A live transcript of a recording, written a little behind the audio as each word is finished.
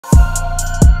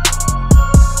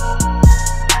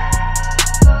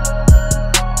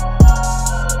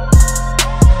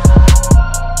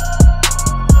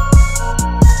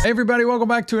everybody, welcome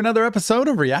back to another episode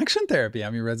of Reaction Therapy.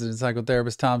 I'm your resident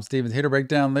psychotherapist, Tom Stevens, here to break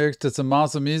down lyrics to some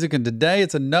awesome music. And today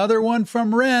it's another one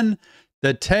from Ren,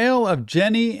 The Tale of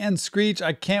Jenny and Screech.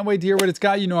 I can't wait to hear what it's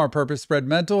got. You know our purpose, spread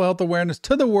mental health awareness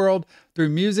to the world through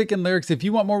music and lyrics. If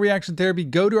you want more reaction therapy,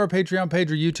 go to our Patreon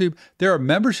page or YouTube. There are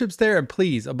memberships there. And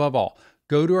please, above all,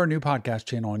 go to our new podcast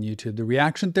channel on YouTube, the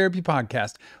Reaction Therapy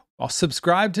Podcast. I'll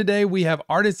subscribe today. We have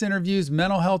artist interviews,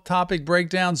 mental health topic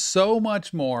breakdowns, so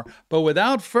much more. But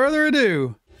without further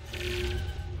ado,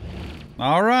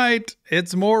 all right,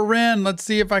 it's more Ren. Let's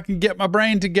see if I can get my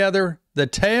brain together. The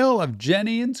Tale of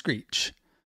Jenny and Screech.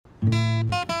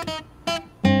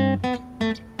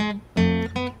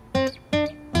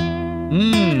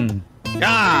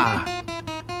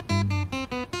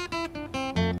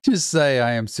 Just say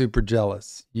I am super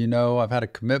jealous. You know, I've had a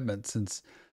commitment since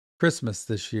Christmas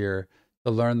this year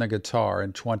to learn the guitar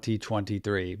in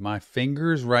 2023. My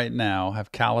fingers right now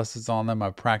have calluses on them.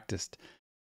 I've practiced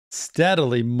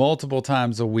steadily multiple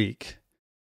times a week.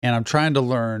 And I'm trying to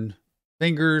learn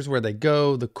fingers, where they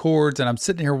go, the chords. And I'm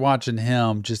sitting here watching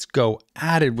him just go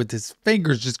at it with his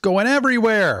fingers just going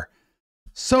everywhere.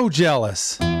 So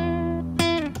jealous.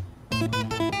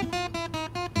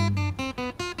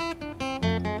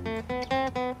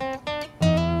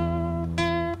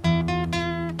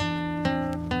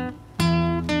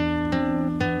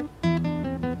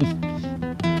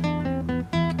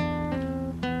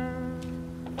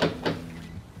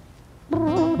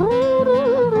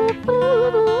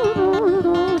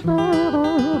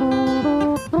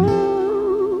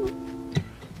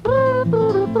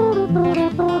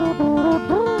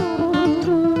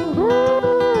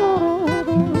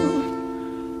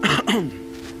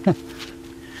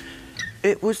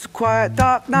 It was a quiet,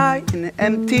 dark night in an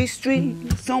empty street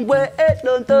somewhere in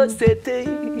London City.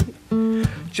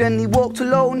 Jenny walked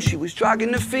alone, she was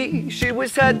dragging her feet. She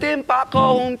was heading back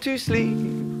home to sleep.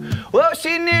 Well,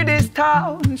 she knew this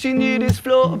town, she knew this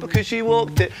floor, because she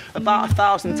walked it about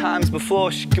 1,000 times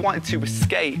before. She wanted to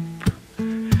escape.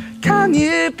 Can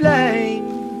you blame?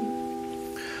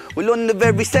 Well, on the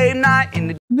very same night in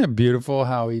the... Isn't it beautiful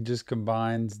how he just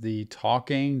combines the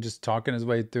talking, just talking his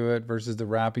way through it, versus the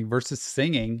rapping, versus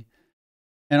singing,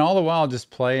 and all the while just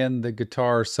playing the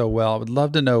guitar so well. I would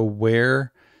love to know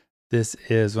where this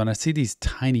is. When I see these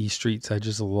tiny streets, I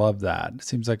just love that. It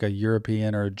seems like a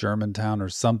European or a German town or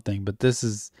something, but this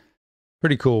is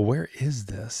pretty cool. Where is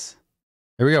this?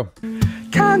 Here we go.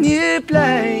 Can you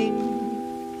blame?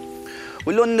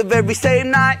 Well, on the very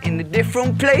same night, in a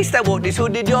different place, there was this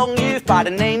hooded young youth by the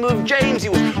name of James. He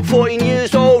was 14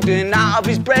 years old and out of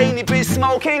his brain. He'd been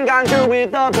smoking ganja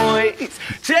with the boys.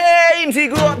 James, he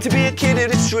grew up to be a kid of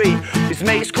the street. His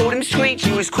mates called him Screech.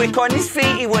 He was quick on his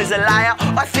feet. He was a liar,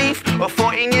 a thief. At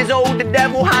 14 years old, the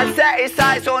devil had set his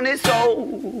sights on his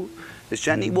soul. As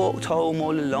Jenny walked home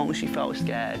all alone, she felt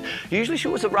scared. Usually she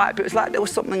was alright, but it was like there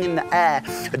was something in the air.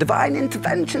 A divine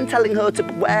intervention telling her to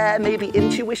beware. Maybe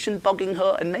intuition bugging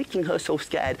her and making her so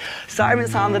scared.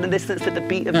 Sirens sounded in the distance to the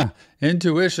beat of... Yeah.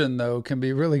 Intuition, though, can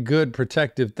be really good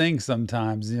protective thing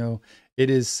sometimes. You know, it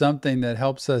is something that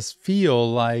helps us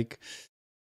feel like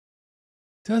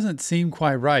it doesn't seem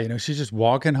quite right. You know, she's just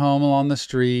walking home along the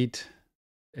street.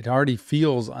 It already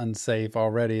feels unsafe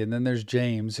already. And then there's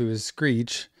James, who is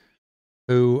Screech,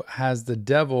 who has the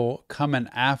devil coming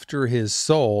after his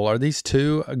soul. Are these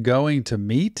two going to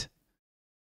meet?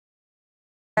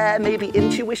 Maybe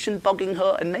intuition bugging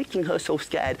her and making her so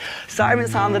scared.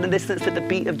 Sirens sounded in the distance to the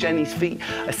beat of Jenny's feet.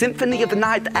 A symphony of the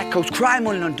night that echoes crime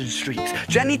on London streets.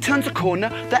 Jenny turns a corner,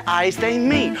 their eyes they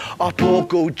meet. Up or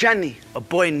go Jenny, a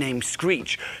boy named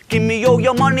Screech. Give me all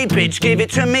your money, bitch, give it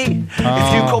to me.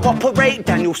 If you cooperate,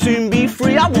 then you'll soon be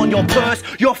free. I want your purse,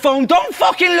 your phone, don't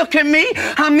fucking look at me.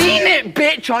 I mean it,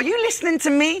 bitch, are you listening to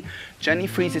me? Jenny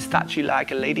freezes statue like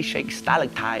a lady shakes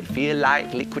stalactite. Feel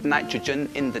like liquid nitrogen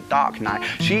in the dark night.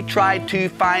 She tried to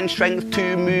find strength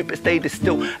to move, but stayed as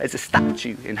still as a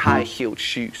statue in high-heeled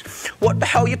shoes. What the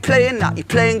hell you playing at? You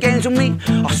playing games with me?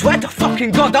 I swear to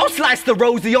fucking God, I'll slice the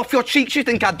rosy off your cheeks. You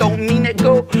think I don't mean it,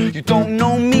 girl? You don't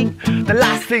know me. The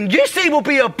last thing you see will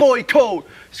be a boy code.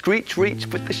 Screech reached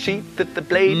with the sheath of the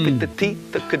blade, with the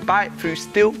teeth that could bite through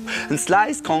steel and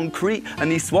slice concrete, and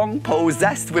he swung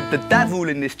possessed with the devil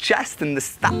in his chest, and the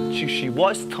statue she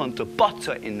was turned to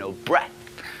butter in her breath.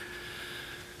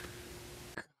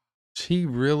 She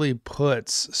really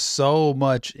puts so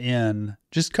much in,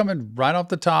 just coming right off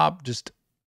the top, just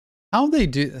how they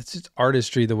do, it's just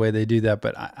artistry the way they do that.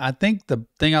 But I think the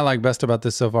thing I like best about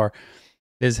this so far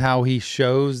is how he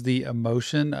shows the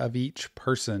emotion of each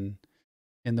person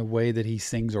in the way that he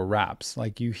sings or raps.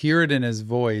 Like you hear it in his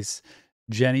voice.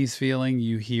 Jenny's feeling,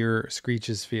 you hear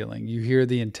Screech's feeling. You hear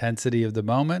the intensity of the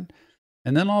moment,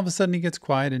 and then all of a sudden he gets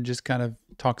quiet and just kind of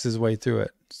talks his way through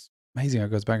it. It's amazing how it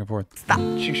goes back and forth.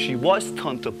 Statue she was,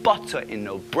 turned to butter in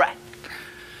her breath.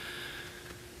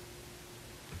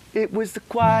 It was a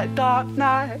quiet dark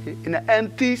night in an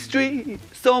empty street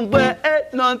somewhere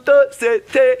in London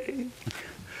City.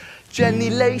 Jenny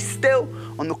lay still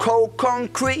on the cold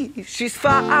concrete. She's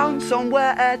found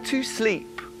somewhere to sleep.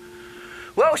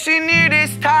 Well, she knew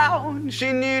this town,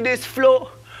 she knew this floor,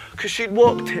 'cause she'd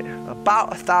walked it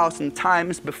about 1,000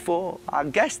 times before. I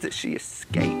guess that she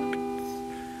escaped.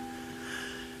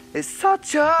 It's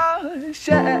such a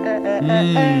shame.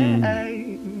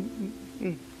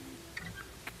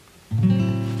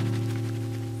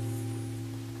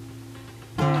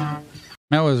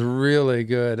 That was really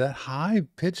good. That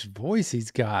high-pitched voice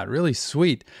he's got, really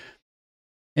sweet.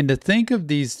 And to think of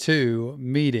these two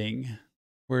meeting,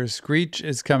 where Screech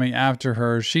is coming after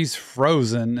her, she's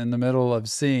frozen in the middle of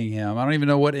seeing him. I don't even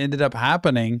know what ended up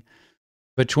happening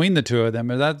between the two of them.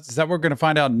 Is that what we're going to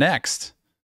find out next?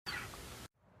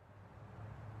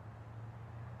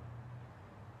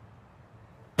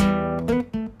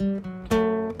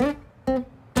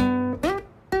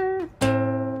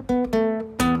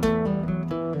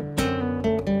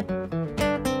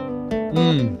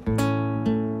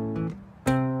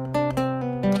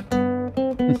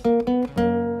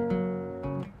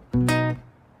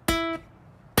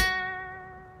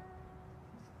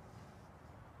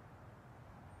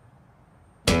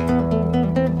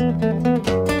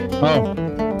 Oh.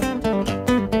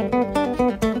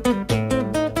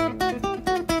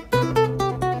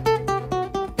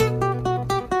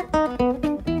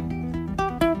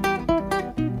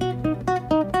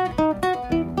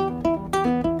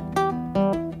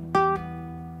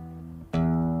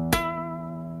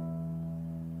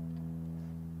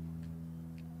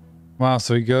 Wow,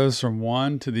 so he goes from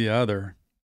one to the other.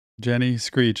 Jenny,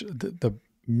 Screech. The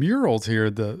murals here,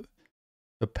 the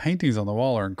paintings on the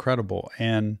wall are incredible.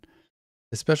 And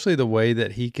especially the way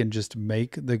that he can just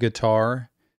make the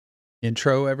guitar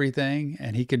intro everything,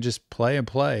 and he can just play and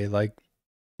play. Like,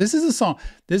 this is a song.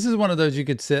 This is one of those you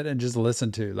could sit and just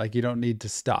listen to. Like, you don't need to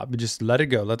stop. Just let it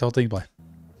go. Let the whole thing play.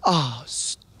 Our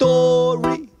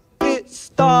story, it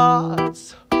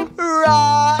starts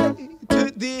right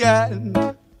at the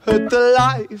end. At the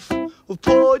life of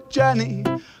poor Jenny,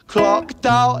 clocked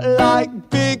out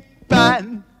like Big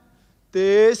Ben.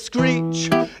 Dear Screech,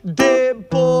 dear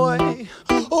boy,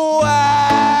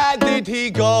 where did he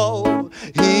go?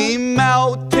 He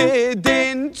melted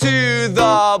into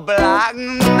the black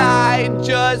night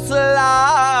just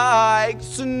like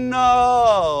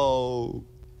snow.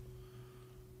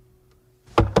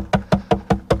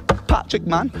 Patrick,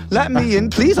 man, let me in,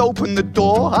 please open the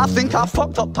door. I think I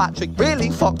fucked up, Patrick, really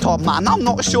fucked up, man, I'm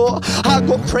not sure. I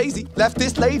got crazy, left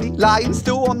this lady lying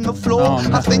still on the floor. Oh,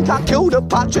 no. I think I killed her,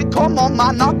 Patrick, come on,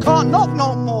 man, I can't knock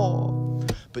no more.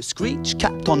 But Screech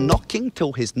kept on knocking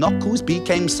till his knuckles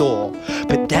became sore.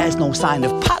 But there's no sign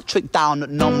of Patrick down at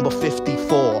number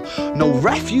 54. No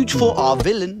refuge for our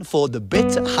villain, for the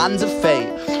bitter hands of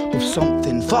fate, with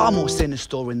something far more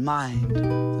sinister in mind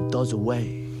that does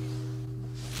away.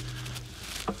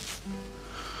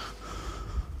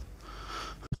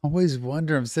 Always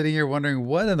wonder, I'm sitting here wondering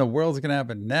what in the world is going to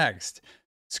happen next.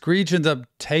 Screech ends up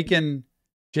taking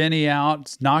Jenny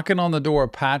out, knocking on the door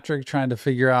of Patrick, trying to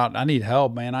figure out, I need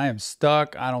help, man. I am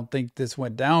stuck. I don't think this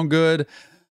went down good.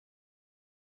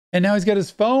 And now he's got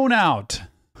his phone out.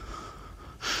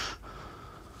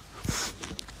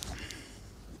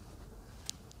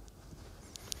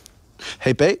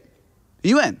 Hey, babe, are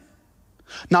you in?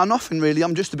 No, nothing really.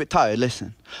 I'm just a bit tired.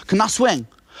 Listen, can I swing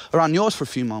around yours for a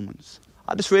few moments?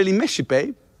 I just really miss you,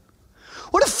 babe.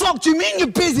 What the fuck do you mean you're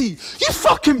busy? You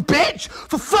fucking bitch!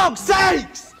 For fuck's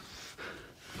sakes!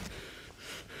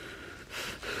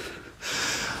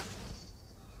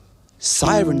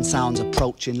 Siren sounds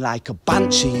approaching like a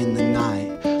banshee in the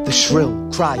night. The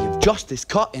shrill cry of justice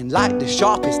cutting like the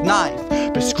sharpest knife.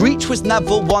 But Screech was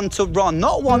never one to run,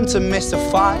 not one to miss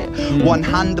a fight. One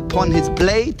hand upon his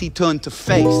blade, he turned to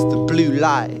face the blue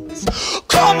lights.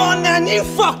 Come on then, you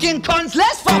fucking cunts,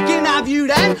 let's fucking have you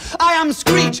then. I am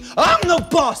Screech, I'm the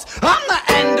boss, I'm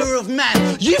the ender of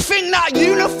men. You think that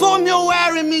uniform you're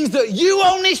wearing means that you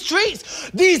own these streets?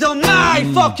 These are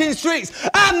my fucking streets,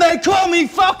 and they call me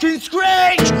fucking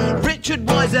Screech. Richard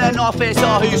was an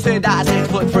officer who stood at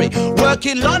 6'3",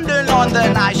 working London on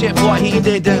the night shift. What he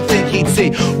didn't think he'd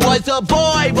see was a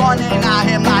boy running at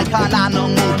him like an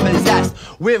animal possessed.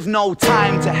 With no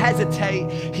time to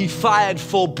hesitate, he fired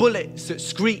 4 bullets at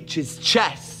Screech's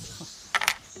chest.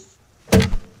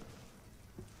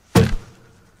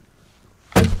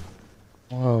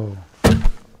 Whoa.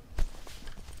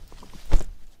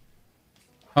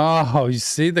 Oh, you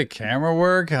see the camera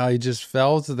work? How he just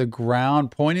fell to the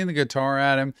ground, pointing the guitar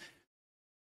at him,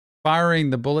 firing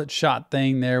the bullet shot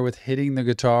thing there with hitting the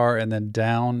guitar and then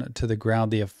down to the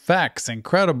ground. The effects,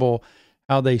 incredible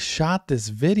how they shot this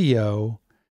video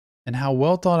and how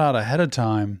well thought out ahead of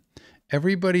time.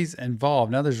 Everybody's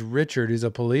involved. Now there's Richard, who's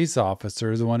a police officer,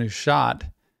 who's the one who shot,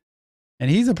 and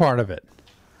he's a part of it.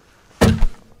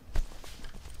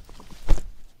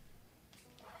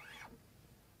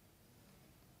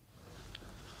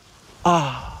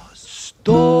 Our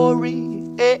story,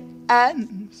 it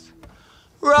ends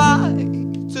right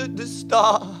at the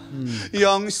start.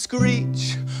 Young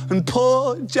Screech and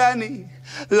poor Jenny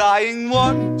lying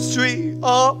one street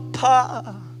apart.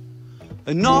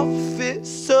 An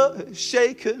officer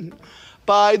shaken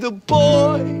by the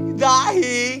boy that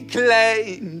he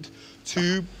claimed.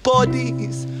 2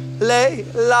 bodies lay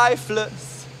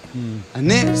lifeless,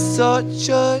 and it's such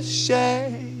a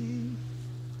shame.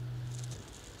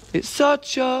 It's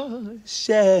such a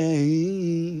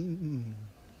shame.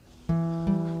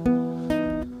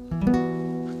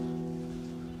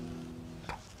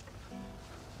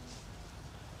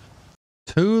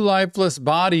 Two lifeless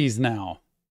bodies now,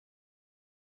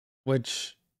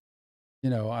 which, you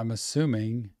know, I'm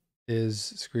assuming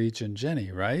is Screech and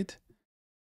Jenny, right?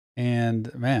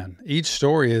 And man, each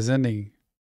story is ending.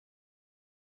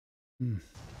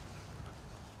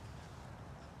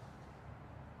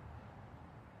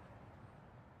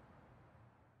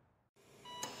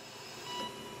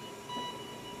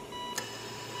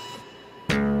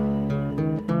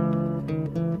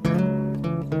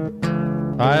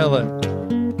 Violet.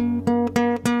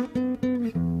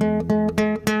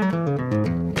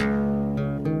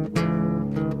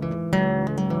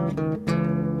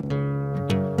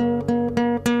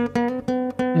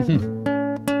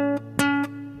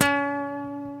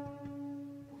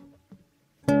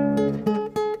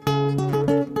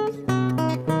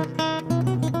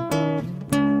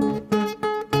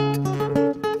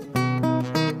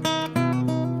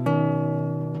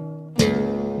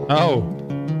 Oh.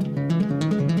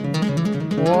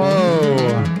 Whoa.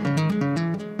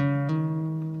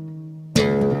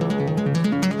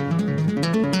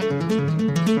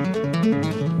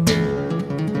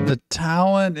 The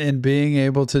talent in being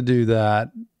able to do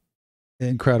that,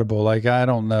 incredible. Like, I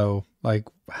don't know, like,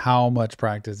 how much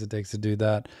practice it takes to do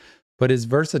that, but his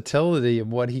versatility of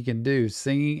what he can do,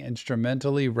 singing,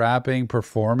 instrumentally, rapping,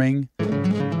 performing.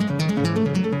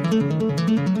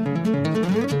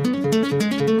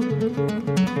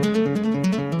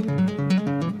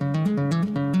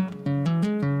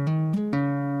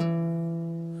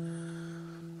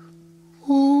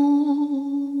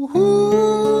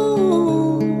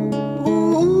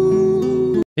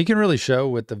 He can really show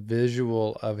with the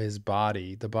visual of his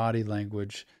body, the body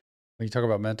language. When you talk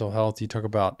about mental health, you talk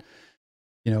about,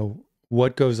 you know,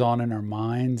 what goes on in our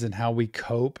minds and how we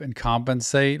cope and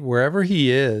compensate wherever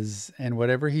he is and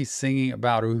whatever he's singing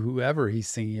about or whoever he's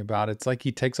singing about. It's like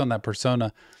he takes on that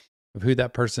persona of who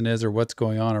that person is or what's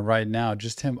going on. And right now,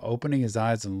 just him opening his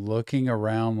eyes and looking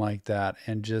around like that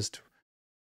and just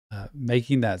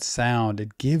making that sound,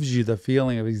 it gives you the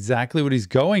feeling of exactly what he's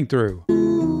going through.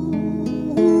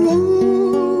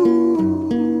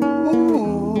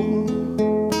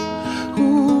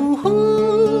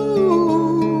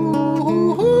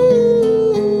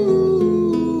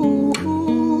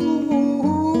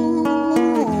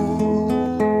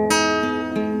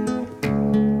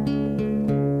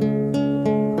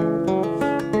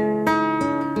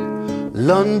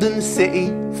 London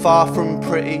City, far from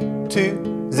pretty,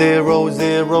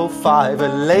 2005. A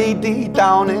lady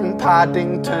down in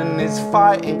Paddington is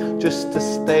fighting just to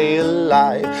stay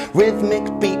alive.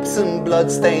 Rhythmic beats and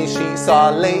bloodstains, she's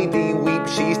our lady weep.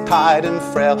 She's tired and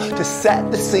frail. To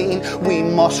set the scene, we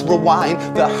must rewind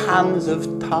the hands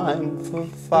of time for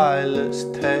Violet's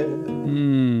tale.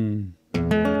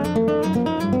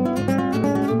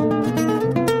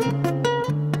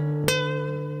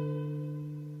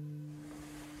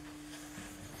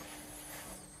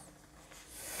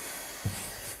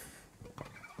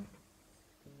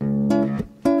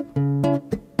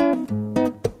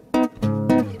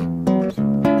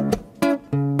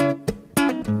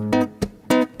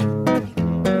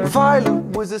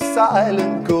 Violet was a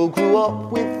silent girl, grew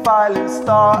up with violent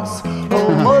starts.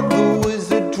 Her mother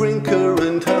was a drinker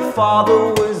and her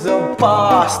father was a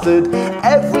bastard.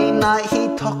 Every night he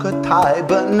took a tie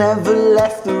but never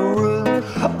left the room.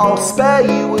 I'll spare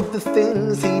you of the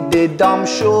things he did, I'm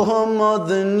sure her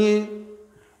mother knew.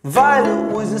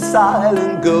 Violet was a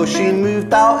silent girl, she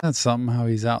moved out. That's something, how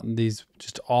he's out in these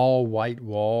just all white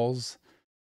walls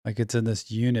Like it's in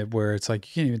this unit where it's like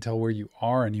you can't even tell where you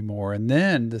are anymore. And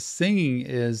then the singing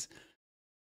is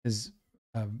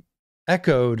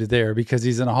echoed there because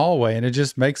he's in a hallway, and it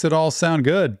just makes it all sound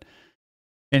good.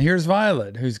 And here's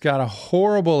Violet, who's got a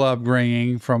horrible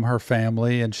upbringing from her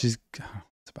family, and she's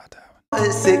it's about to happen.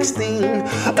 At 16,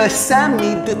 a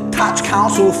semi-detached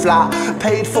council flat,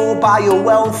 paid for by a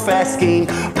welfare scheme,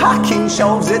 packing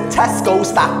shelves at Tesco,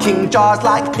 stacking jars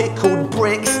like pickled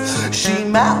bricks. She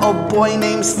met a boy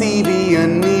named Stevie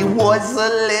and he was a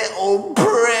little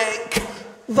prick.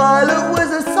 Violet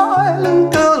was a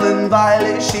silent girl and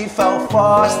Violet, she fell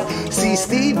fast. See,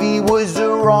 Stevie was a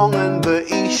wrong un, but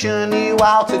he sure knew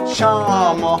how to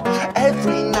charm her.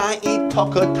 Every night he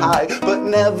took her tight, but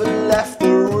never left the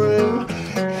room.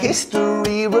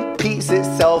 History repeats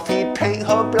itself, he'd paint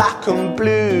her black and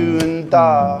blue and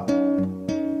dark.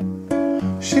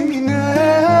 She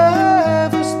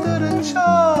never stood a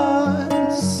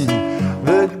chance.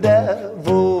 The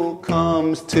devil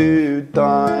comes to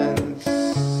dance.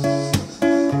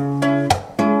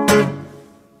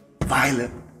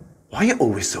 Violet, why are you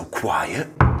always so quiet?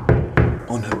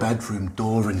 On her bedroom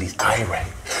door and he's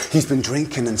irate. He's been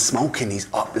drinking and smoking,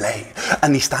 he's up late.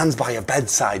 And he stands by her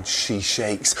bedside, she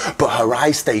shakes, but her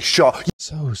eyes stay shut.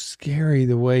 So scary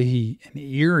the way and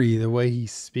eerie the way he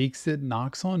speaks it,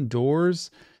 knocks on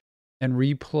doors, and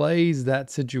replays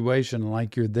that situation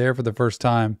like you're there for the first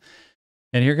time.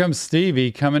 And here comes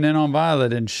Stevie coming in on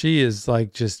Violet, and she is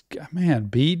like just, man,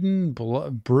 beaten,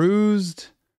 bruised.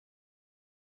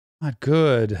 Not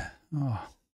good. Oh.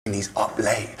 And he's up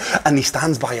late, and he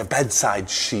stands by her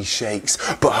bedside, she shakes,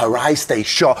 but her eyes stay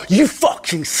shut. You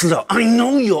fucking slut, I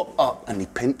know you're up. And he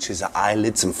pinches her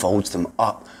eyelids and folds them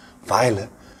up.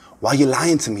 Violet, why are you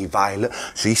lying to me, Violet?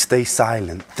 She stays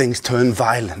silent, things turn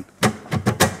violent.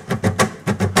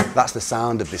 That's the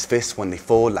sound of his fists when they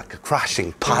fall like a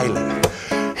crashing pilot.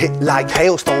 Hit like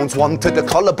hailstones, one to the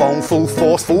collarbone, full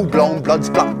force, full blown, blood's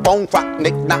black bone, crack,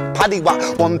 knick, knack,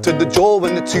 paddywhack, one to the jaw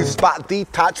when the tooth spat,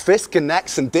 detached fist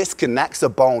connects and disconnects a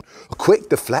bone. A quick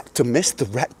deflect to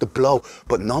misdirect the blow,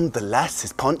 but nonetheless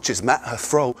his punches met her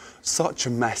throat. Such a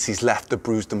mess he's left her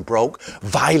bruised and broke.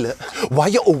 Violet, why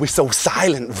you always so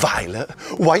silent, Violet?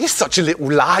 Why you such a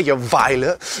little liar,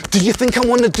 Violet? Do you think I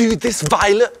want to do this,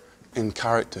 Violet? In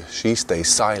character, she stays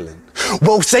silent.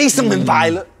 Well, say something,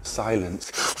 Violet.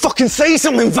 Silence. Fucking say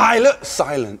something, Violet.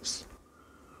 Silence.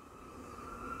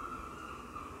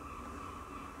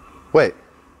 Wait.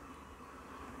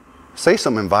 Say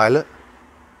something, Violet.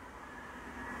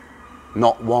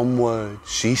 Not one word.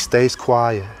 She stays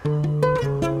quiet.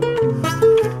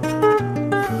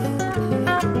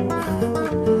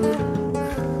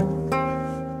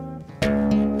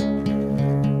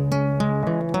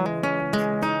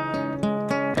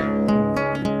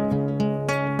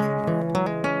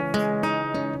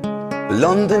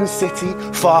 London city,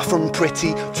 far from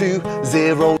pretty, 20.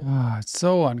 It's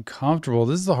so uncomfortable.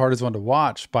 This is the hardest one to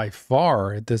watch by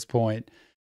far at this point.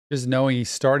 Just knowing he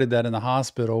started that in the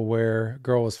hospital where a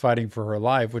girl was fighting for her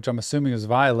life, which I'm assuming was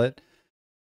Violet.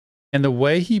 And the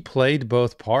way he played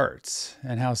both parts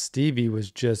and how Stevie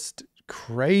was just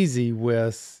crazy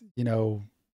with, you know,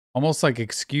 almost like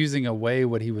excusing away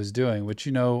what he was doing, which,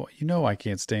 you know, I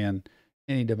can't stand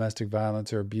any domestic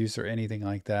violence or abuse or anything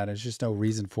like that. There's just no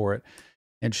reason for it.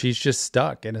 And she's just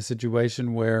stuck in a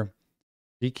situation where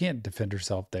she can't defend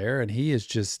herself there. And he is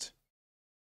just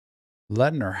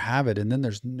letting her have it. And then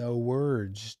there's no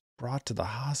words, brought to the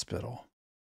hospital.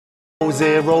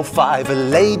 05, a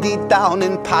lady down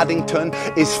in Paddington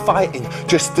is fighting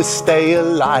just to stay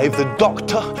alive. The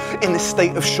doctor, in a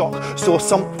state of shock, saw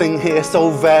something here so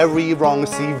very wrong.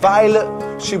 See,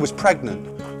 Violet, she was pregnant.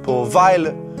 Poor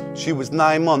Violet, she was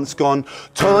 9 months gone.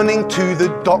 Turning to the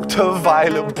doctor,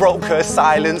 Violet broke her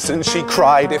silence and she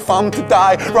cried, if I'm to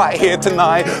die right here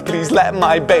tonight, please let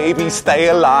my baby stay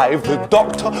alive. The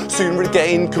doctor soon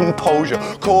regained composure,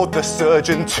 called the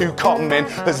surgeon to come in.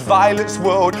 As Violet's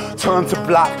world turned to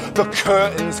black, the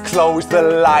curtains closed, the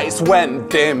lights went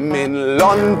dim. In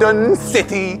London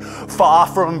city, far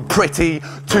from pretty,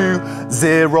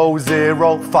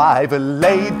 2005, a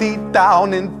lady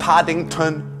down in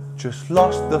Paddington just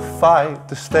lost the fight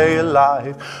to stay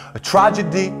alive. A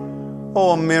tragedy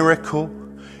or a miracle,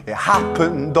 it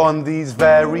happened on these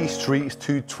very streets.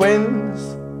 Two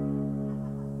twins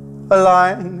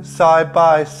aligned side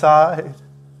by side.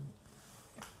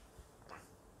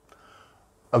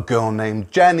 A girl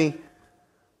named Jenny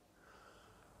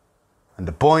and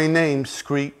a boy named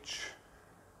Screech.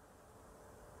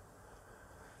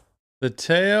 The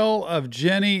Tale of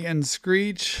Jenny and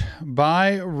Screech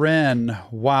by Wren.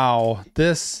 Wow,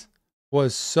 this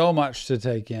was so much to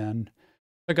take in.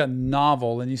 like a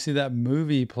novel, and you see that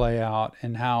movie play out,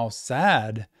 and how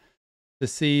sad to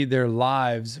see their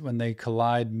lives when they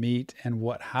collide meet and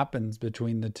what happens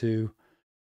between the two.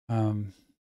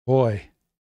 Boy,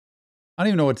 I don't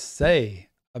even know what to say,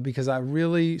 because I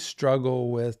really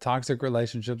struggle with toxic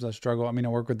relationships. I mean, I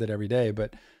work with it every day,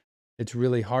 but it's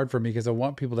really hard for me because I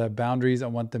want people to have boundaries. I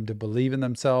want them to believe in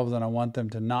themselves, and I want them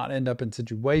to not end up in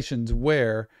situations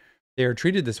where they are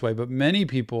treated this way. But many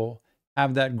people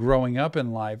have that growing up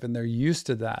in life, and they're used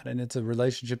to that. And it's a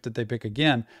relationship that they pick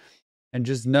again. And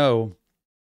just know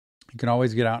you can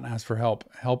always get out and ask for help.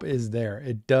 Help is there.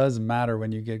 It does matter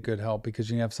when you get good help, because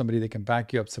you have somebody that can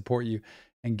back you up, support you,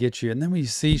 and get you. And then when you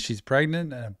see she's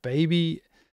pregnant and a baby,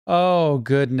 oh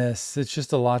goodness, it's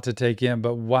just a lot to take in.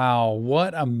 But wow,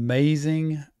 what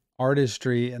amazing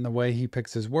artistry in the way he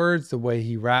picks his words, the way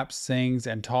he raps, sings,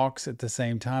 and talks at the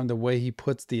same time, the way he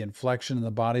puts the inflection and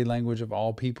the body language of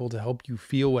all people to help you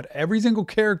feel what every single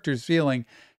character is feeling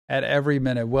at every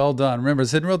minute. Well done. Remember,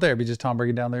 it's Hidden Real Therapy, just Tom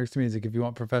breaking down lyrics to music. If you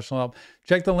want professional help,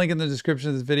 check the link in the description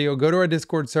of this video. Go to our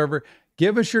Discord server.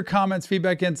 Give us your comments,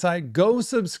 feedback, insight. Go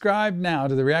subscribe now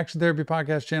to the Reaction Therapy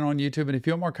Podcast channel on YouTube. And if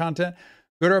you want more content,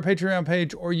 go to our Patreon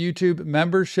page or YouTube.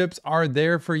 Memberships are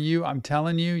there for you. I'm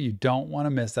telling you, you don't want to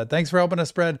miss that. Thanks for helping us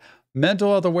spread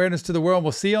mental health awareness to the world.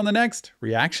 We'll see you on the next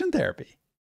Reaction Therapy.